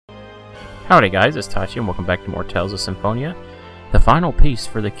Howdy guys, it's Tachi and welcome back to more Tales of Symphonia. The final piece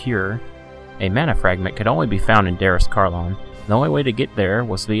for the cure, a mana fragment, could only be found in Darus Carlon. The only way to get there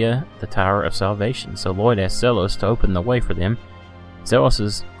was via the Tower of Salvation, so Lloyd asked Zelos to open the way for them.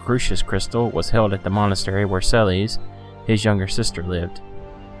 Zelos' Crucius Crystal was held at the monastery where Celes, his younger sister, lived.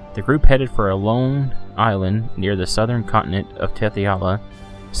 The group headed for a lone island near the southern continent of Tethiala,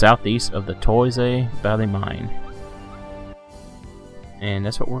 southeast of the Toise Valley Mine. And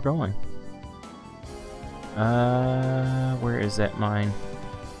that's what we're going. Where is that mine?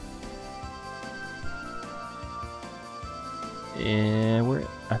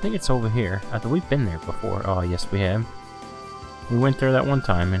 I think it's over here. I thought we've been there before. Oh, yes, we have. We went there that one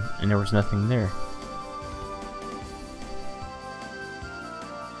time, and there was nothing there.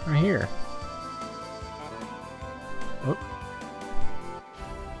 Right here. Oh.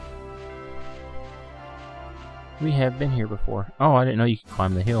 We have been here before. Oh, I didn't know you could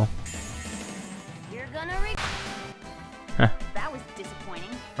climb the hill. You're gonna That was disappointing.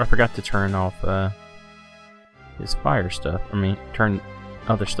 I forgot to turn off his fire stuff. I mean, turn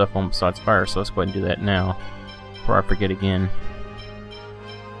other stuff on besides fire, so let's go ahead and do that now before I forget again.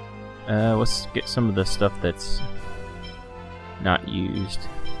 Let's get some of the stuff that's not used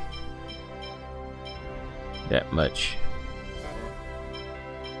that much.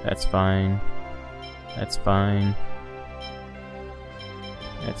 That's fine. That's fine.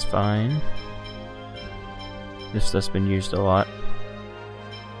 That's fine. This stuff's been used a lot.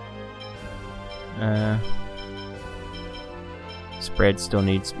 Spread still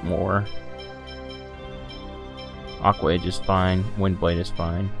needs more. Aqua Edge is fine. Windblade is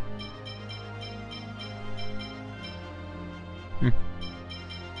fine.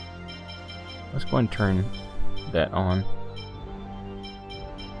 Let's go ahead and turn that on.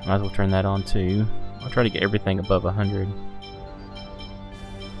 Might as well turn that on too. I'll try to get everything above 100.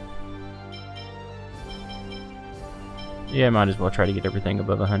 Yeah, might as well try to get everything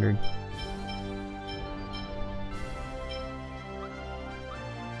above 100.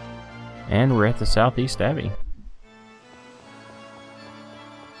 And we're at the Southeast Abbey.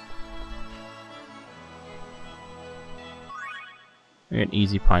 We got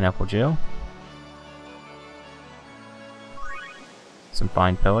easy pineapple gel. Some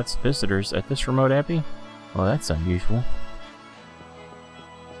fine pellets. Visitors at this remote abbey? Well, that's unusual.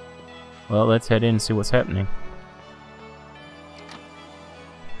 Well, let's head in and see what's happening.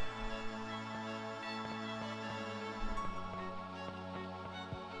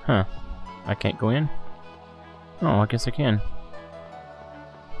 Huh. I can't go in? Oh, I guess I can.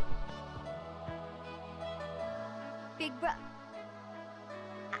 Big bro...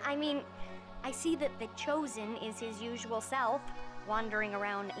 I mean, I see that the Chosen is his usual self, wandering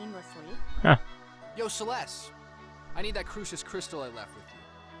around aimlessly. Huh. Yo, Celeste. I need that Crucius Crystal I left with you.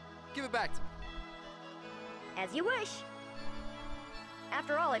 Give it back to me. As you wish.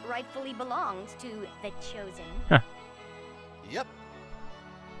 After all, it rightfully belongs to the Chosen. Huh. Yep.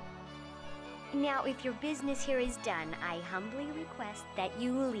 Now, if your business here is done, I humbly request that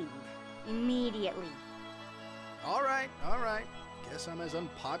you leave immediately. All right. Guess I'm as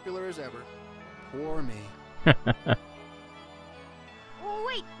unpopular as ever. Poor me. Oh,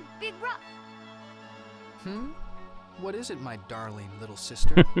 wait, Big Bro... What is it, my darling little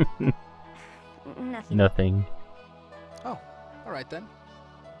sister? Nothing. Nothing. Oh, all right then.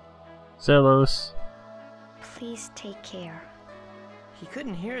 Zelos. Please take care. He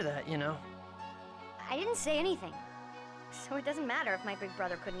couldn't hear that, you know. I didn't say anything. So it doesn't matter if my big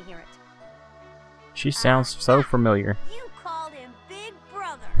brother couldn't hear it. She sounds so familiar. You called him Big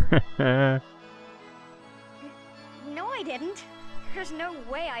Brother. No, I didn't. There's no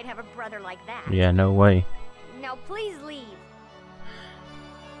way I'd have a brother like that. Yeah, no way. Now please leave.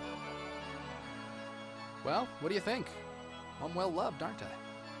 Well, what do you think? I'm well loved, aren't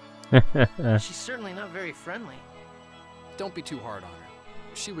I? She's certainly not very friendly. Don't be too hard on her.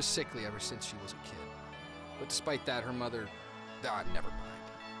 She was sickly ever since she was a kid. But despite that, her mother... Ah, never mind.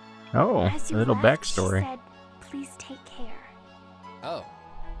 Oh, As a you little left, backstory. She said, please take care. Oh.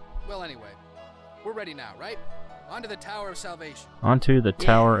 Well, anyway. We're ready now, right? On to the Tower of Salvation. Onto the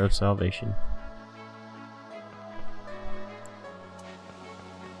Tower of Salvation.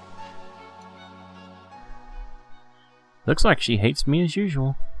 Looks like she hates me as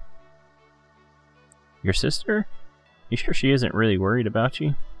usual. Your sister? You sure she isn't really worried about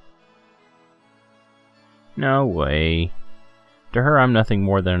you? No way. To her, I'm nothing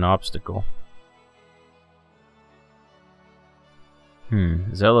more than an obstacle.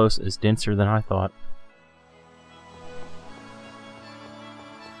 Zelos is denser than I thought.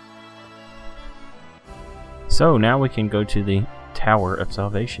 So now we can go to the Tower of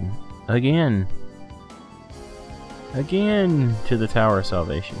Salvation. Again. Again to the Tower of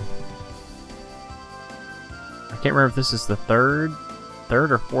Salvation. I can't remember if this is the third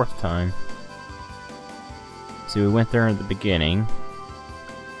or fourth time. See, we went there in the beginning.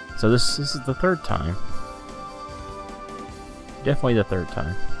 So this is the third time. Definitely the third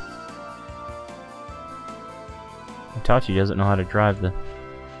time. Itachi doesn't know how to drive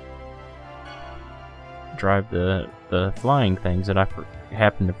the flying things that I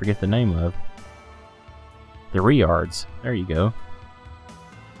happen to forget the name of. The Riards. There you go.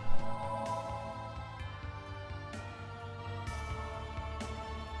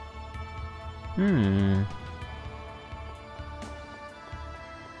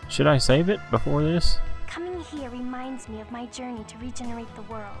 Should I save it before this? Coming here reminds me of my journey to regenerate the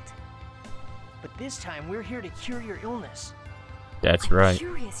world. But this time, we're here to cure your illness. That's right. I'm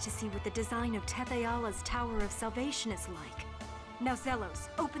curious to see what the design of Tetheala's Tower of Salvation is like. Now, Zelos,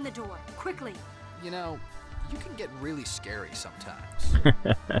 open the door, quickly. You know, you can get really scary sometimes.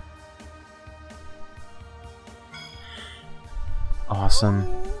 Awesome.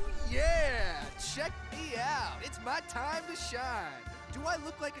 Oh, yeah! Check me out! It's my time to shine! Do I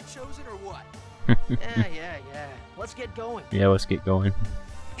look like a chosen or what? Yeah. Let's get going. Yeah, let's get going.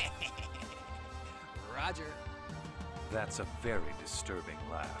 Roger. That's a very disturbing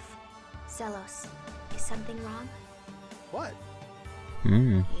laugh. Zelos, is something wrong? What?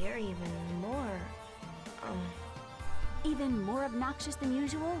 You're even more... Even more obnoxious than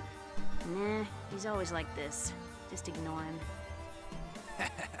usual? Nah, he's always like this. Just ignore him.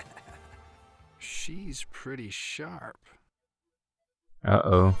 She's pretty sharp.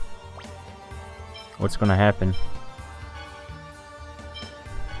 Uh-oh. What's gonna happen?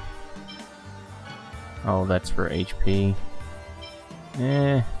 Oh, that's for HP.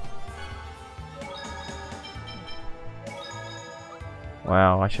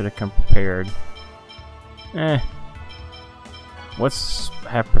 Wow, I should have come prepared. Let's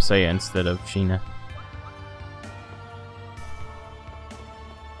have Presea instead of Sheena.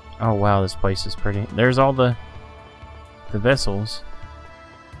 Oh wow, this place is pretty. There's all the vessels.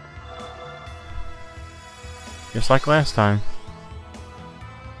 Just like last time.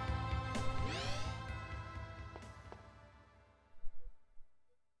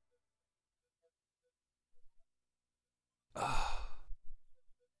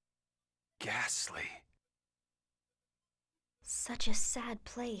 Ghastly. Such a sad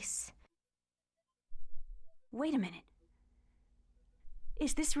place. Wait a minute.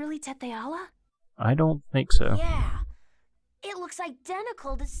 Is this really Tetheala? I don't think so. Yeah. It looks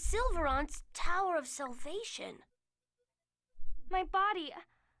identical to Silveron's Tower of Salvation. My body...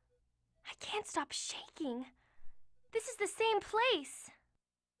 I can't stop shaking. This is the same place.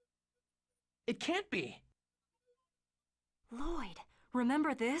 It can't be. Lloyd,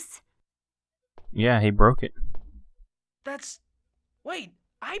 remember this? Yeah, he broke it. That's... Wait,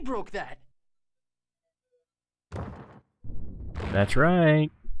 I broke that. That's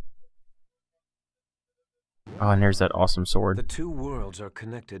right. Oh, and there's that awesome sword. The two worlds are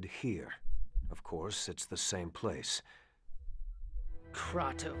connected here. Of course, it's the same place.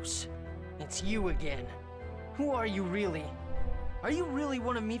 Kratos, it's you again. Who are you really? Are you really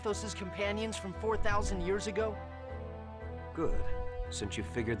one of Mythos' companions from 4,000 years ago? Good. Since you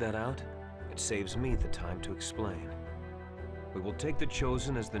figured that out, it saves me the time to explain. We will take the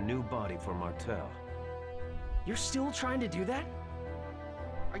Chosen as the new body for Martel. You're still trying to do that?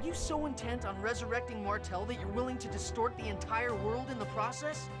 Are you so intent on resurrecting Martel that you're willing to distort the entire world in the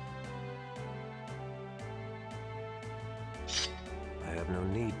process? I have no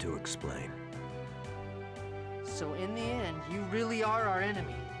need to explain. So in the end, you really are our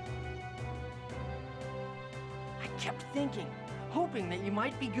enemy. I kept thinking, hoping that you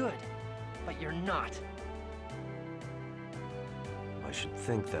might be good, but you're not. I should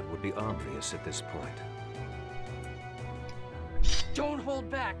think that would be obvious at this point. Don't hold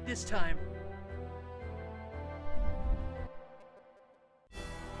back this time.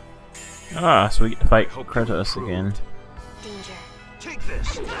 Ah, so we get to fight Kratos again. Danger. Take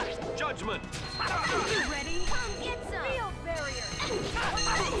this! Judgment! You ready? Come get some! Field barrier!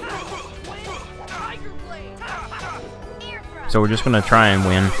 Tiger blade! So we're just gonna try and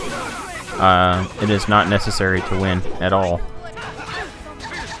win. It is not necessary to win at all.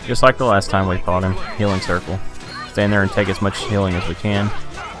 Just like the last time we fought him. Healing circle. Stand there and take as much healing as we can.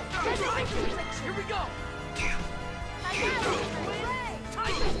 Here we go!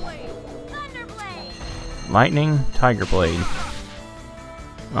 Lightning, Tiger Blade.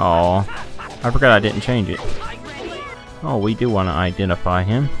 Aw, I forgot I didn't change it. Oh, we do want to identify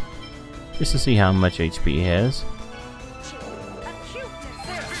him. Just to see how much HP he has.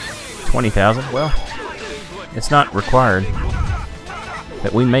 20,000. Well, it's not required,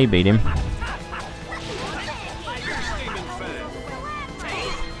 but we may beat him.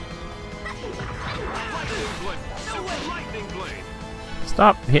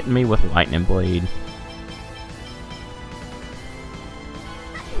 Stop hitting me with lightning blade.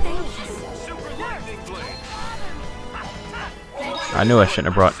 I knew I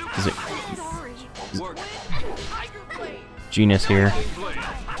shouldn't have brought Genus here.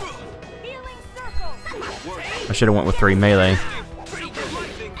 I should have went with 3 melee.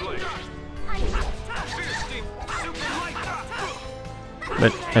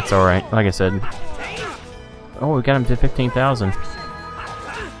 But it's alright, like I said. Oh, we got him to 15,000.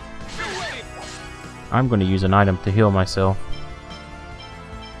 I'm going to use an item to heal myself.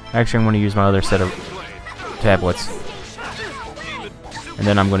 Actually, I'm going to use my other set of tablets. And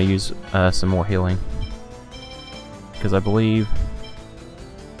then I'm going to use some more healing. Because I believe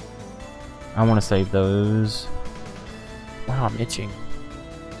I want to save those. Wow, I'm itching.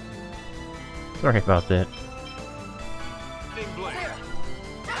 Sorry about that.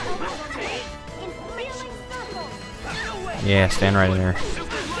 Yeah, stand right in there.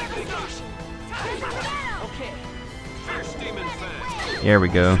 There we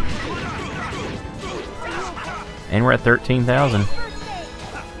go. And we're at 13,000.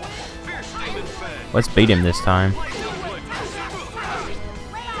 Let's beat him this time.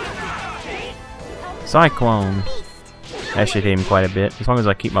 Cyclone. That should hit him quite a bit, as long as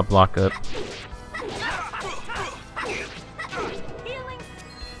I keep my block up.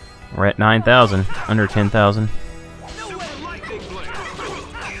 We're at 9,000, under 10,000.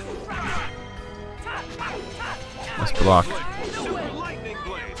 Let's block.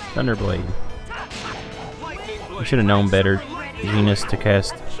 Thunderblade. I should have known better, Genus, to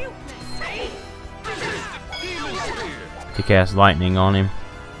cast lightning on him.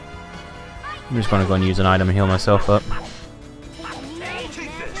 I'm just going to go and use an item and heal myself up.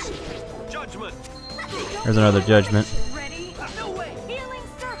 There's another judgment.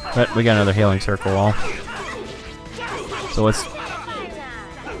 But we got another healing circle all. So let's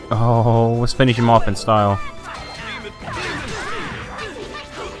finish him off in style.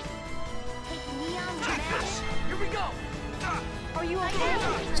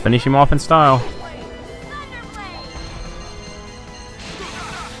 Let's finish him off in style.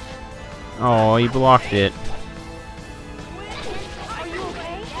 Oh, he blocked it.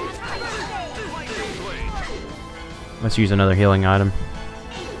 Let's use another healing item.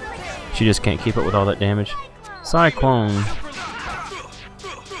 She just can't keep up with all that damage. Cyclone.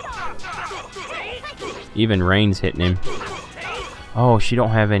 Even Rain's hitting him. Oh, she don't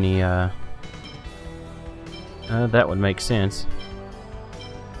have any, that would make sense.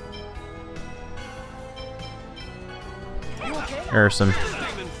 There's some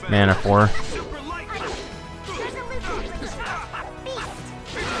mana for her.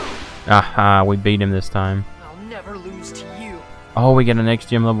 Aha, we beat him this time. I'll never lose to you. Oh, we get an X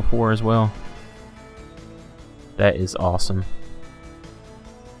gem level 4 as well. That is awesome.